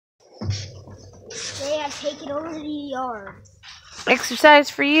They have taken over the yard. Exercise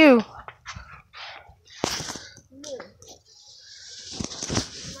for you. Am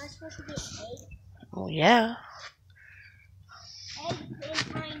I supposed to get eggs? Oh, yeah. Eggs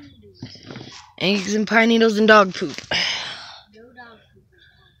and pine needles. Eggs and pine needles and dog poop. No dog food.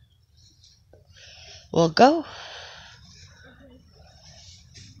 Well, go. Okay.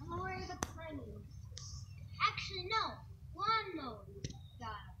 I'm gonna worry about the pine needles. Actually, no. Lawnmower. Got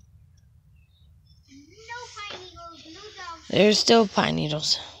it. No pine needles, no dog food. There's still pine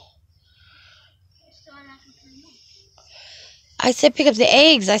needles. So I'm not gonna pine needles. I said pick up the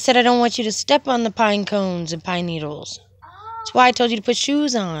eggs. I said I don't want you to step on the pine cones and pine needles. That's why I told you to put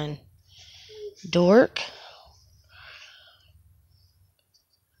shoes on. Dork.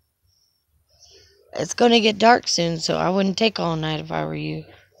 It's going to get dark soon, so I wouldn't take all night if I were you.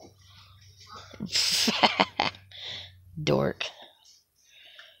 Dork.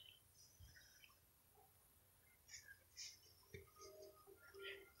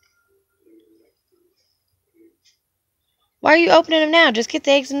 Why are you opening them now? Just get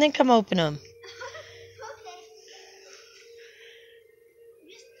the eggs and then come open them.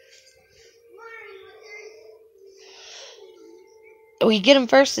 We get them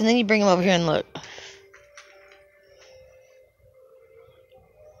first and then you bring them over here and look.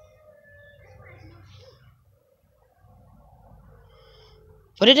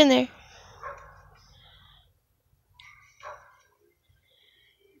 Put it in there.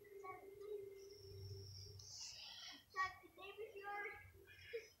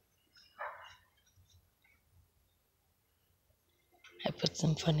 I put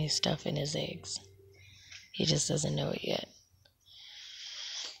some funny stuff in his eggs. He just doesn't know it yet.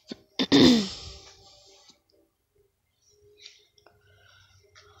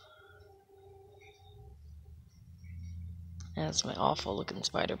 That's my awful looking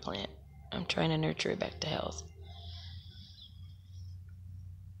spider plant. I'm trying to nurture it back to health.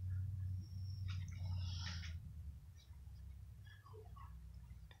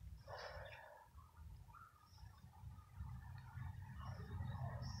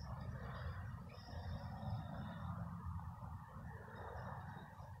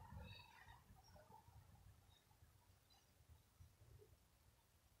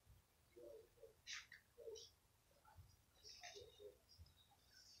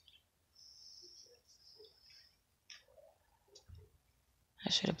 I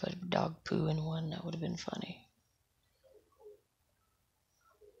should have put dog poo in one. That would have been funny.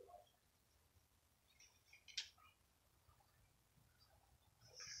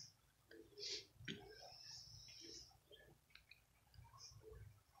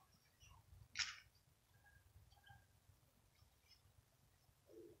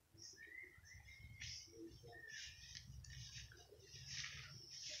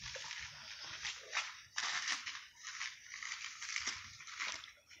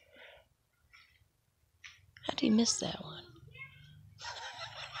 How do you miss that one?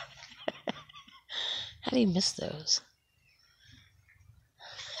 How do you miss those?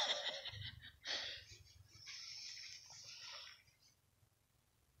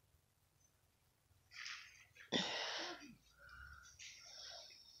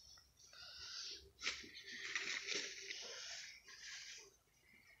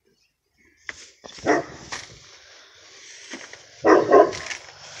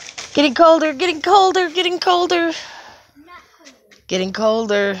 Getting colder, getting colder, getting colder. Not cold. Getting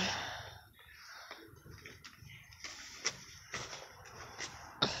colder.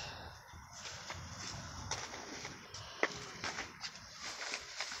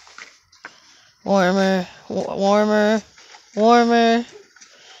 Warmer, warmer, warmer,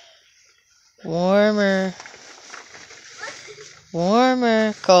 warmer,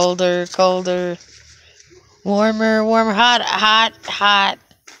 warmer, colder, colder, warmer, warmer, hot, hot, hot,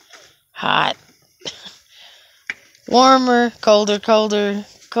 hot, warmer, colder, colder,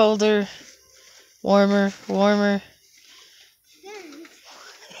 colder, warmer, warmer.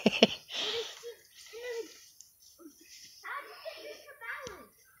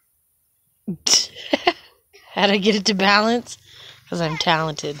 How do I get it to balance? Because I'm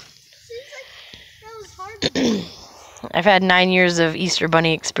talented. Seems like that was hard. I've had 9 years of Easter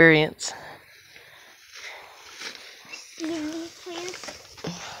Bunny experience.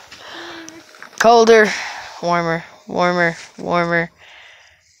 Colder, warmer, warmer, warmer.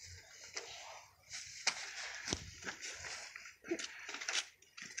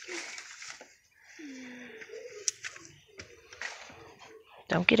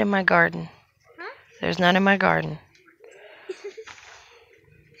 Don't get in my garden. Huh? There's none in my garden.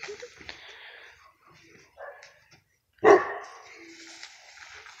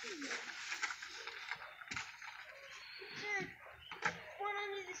 Is there one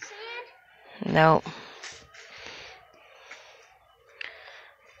under the sand? No.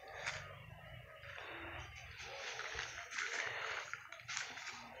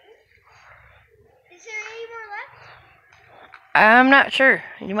 Is there any more left? I'm not sure.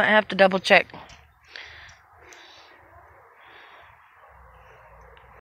 You might have to double check.